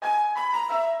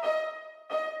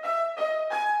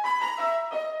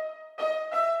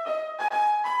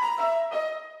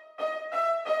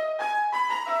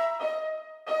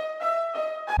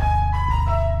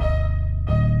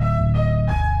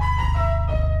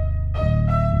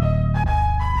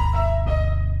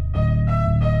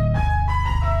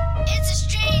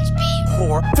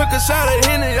a shot of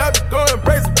Henny, I be going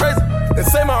crazy. They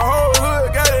say my whole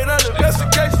hood got it under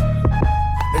investigation.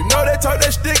 They know they talk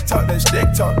that stick talk.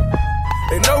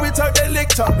 They know we talk that lick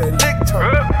talk.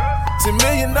 $10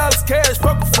 million cash,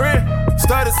 fuck a friend.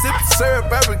 Started sipping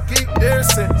syrup, I've been geeked ever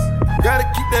since. Gotta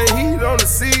keep that heat on the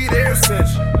seed ever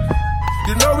since.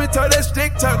 You know we talk that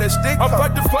stick talk. I'm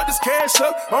about to fuck this cash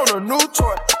up on a new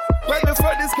toy. About to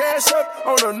fuck this cash up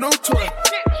on a new toy.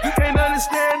 You can't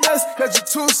understand us, cause you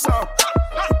too soft.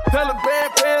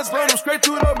 Taliban pants run them straight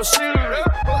through the machinery.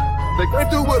 They came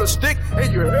through with a stick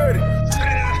and you heard it.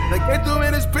 They came through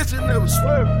in this bitch and never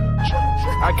swerved.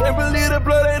 I can't believe the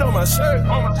blood ain't on my shirt.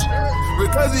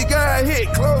 Because he got hit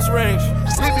close range.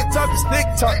 We be talking stick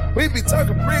talk, we be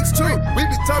talking bricks too. We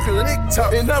be talking lick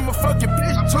talk, and I'm a fucking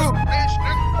bitch too.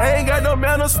 I ain't got no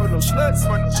manners for no sluts.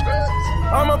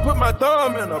 I'ma put my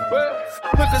thumb in her butt.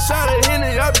 Took a shot of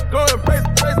Henny, I be going crazy.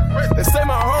 They say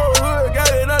my whole hood got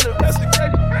it under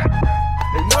investigation.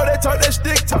 They know they talk that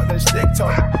stick talk.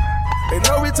 They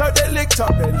know we talk that lick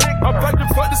talk. I'm about to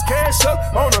fuck this cash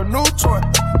up on a new toy.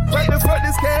 About to fuck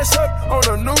this cash up on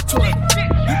a new toy.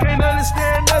 You can't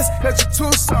understand us, cause you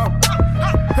too soft.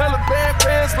 Taliban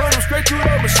pants run them straight through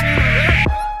the machinery.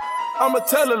 I'ma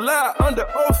tell a lie under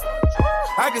oath.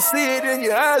 I can see it in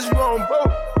your eyes, you on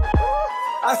both.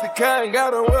 I said, Kyle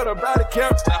got on with a body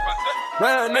count.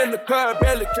 Riding in the car,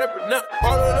 barely kept it up.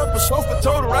 Followed up a chauffeur,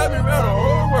 told her, ride me around the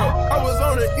whole world. I was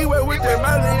on the E-way with that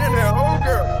Miley and that whole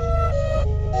girl.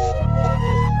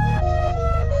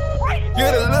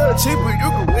 Get a little cheaper, you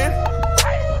can win.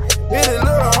 Hit it a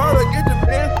little harder, get the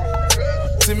pen.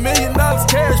 $10 million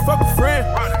cash, fuck a friend.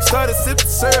 Started sipping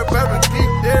syrup, I've been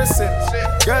geeked ever since.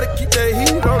 Gotta keep that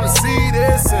heat on the seed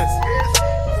ever since.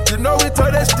 You know we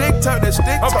talk that stick talk.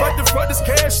 I'm about to fuck this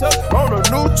cash up on a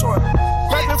new toy.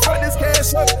 About to fuck this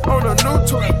cash up on a new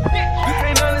toy. You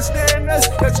can't understand us,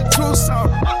 cause you too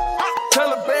soft.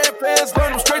 Taliban pants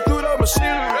run them straight through the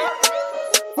machinery.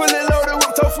 Fully loaded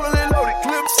with fully loaded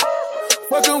clips.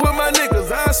 Fucking with my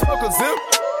niggas, I smoke a zip.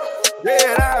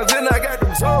 Red eyes, then I got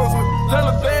them zones with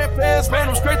Taliban pants run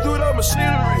them straight through the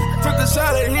machinery. Took a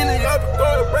shot at Henny, I be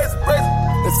going crazy.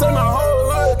 They say my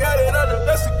whole hood got it under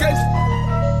investigation.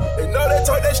 They know they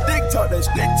talk that stick talk.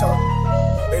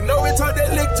 They know we talk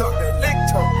that lick talk.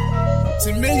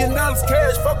 $10 million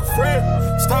cash, fuck a friend.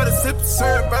 Started sipping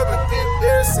syrup, I've been geeked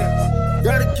ever since.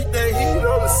 Gotta keep that heat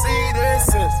on the seed ever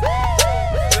since.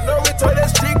 You know we talk that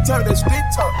stick talk.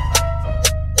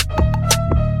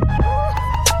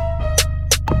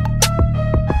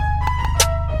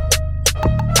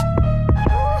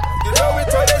 You know we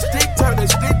talk that stick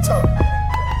talk.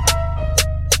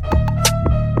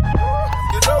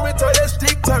 You know we talk that stick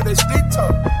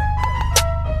talk.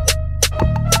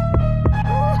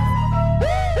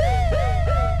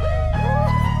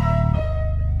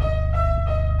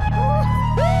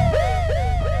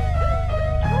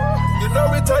 You know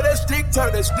we talk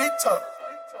that stick talk.